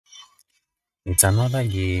It's another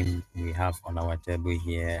game we have on our table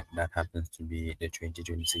here that happens to be the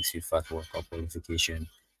 2026 FIFA World Cup qualification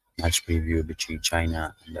match preview between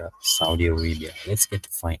China and Saudi Arabia. Let's get to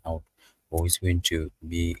find out what is going to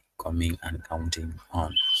be coming and counting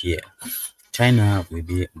on here. China will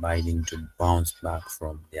be bidding to bounce back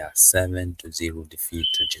from their 7-0 defeat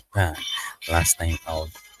to Japan last time out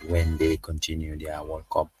when they continue their World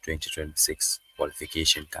Cup 2026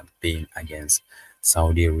 qualification campaign against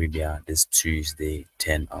Saudi Arabia this Tuesday,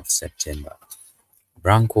 10th of September.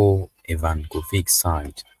 Branko Ivankovic's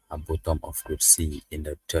side are bottom of Group C in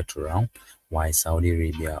the third round, while Saudi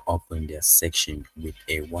Arabia opened their section with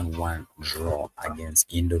a 1-1 draw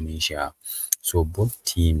against Indonesia. So both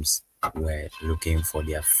teams were looking for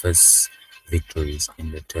their first victories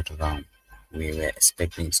in the third round. We were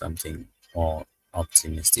expecting something more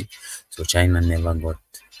optimistic. So China never got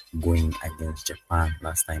going against Japan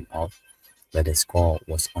last time out, but the score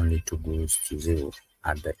was only 2 goals to 0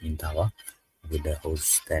 at the interval, with the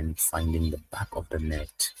hosts then finding the back of the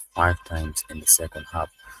net 5 times in the second half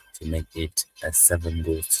to make it a 7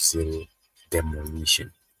 goals to 0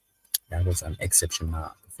 demolition. That was an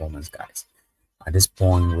exceptional performance, guys. At this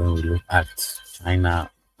point, when we look at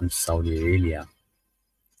China and Saudi Arabia,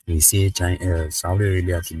 we see Saudi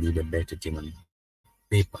Arabia to be the better team on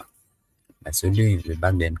paper. By so doing, we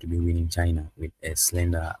back them to be winning China with a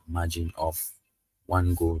slender margin of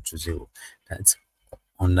 1 goal to 0. That's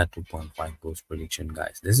under 2.5 goals prediction,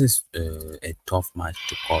 guys. This is a tough match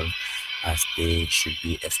to call, as they should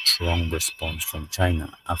be a strong response from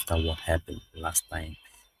China after what happened last time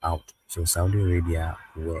out. So Saudi Arabia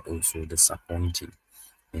were also disappointing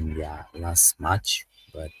in their last match,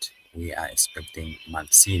 but we are expecting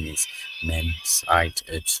Mancini's men's side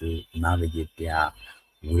to navigate their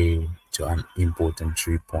way to an important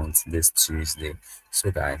 3 points this Tuesday.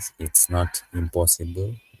 So, guys, it's not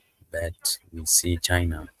impossible, but we see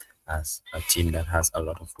China as a team that has a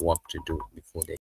lot of work to do before they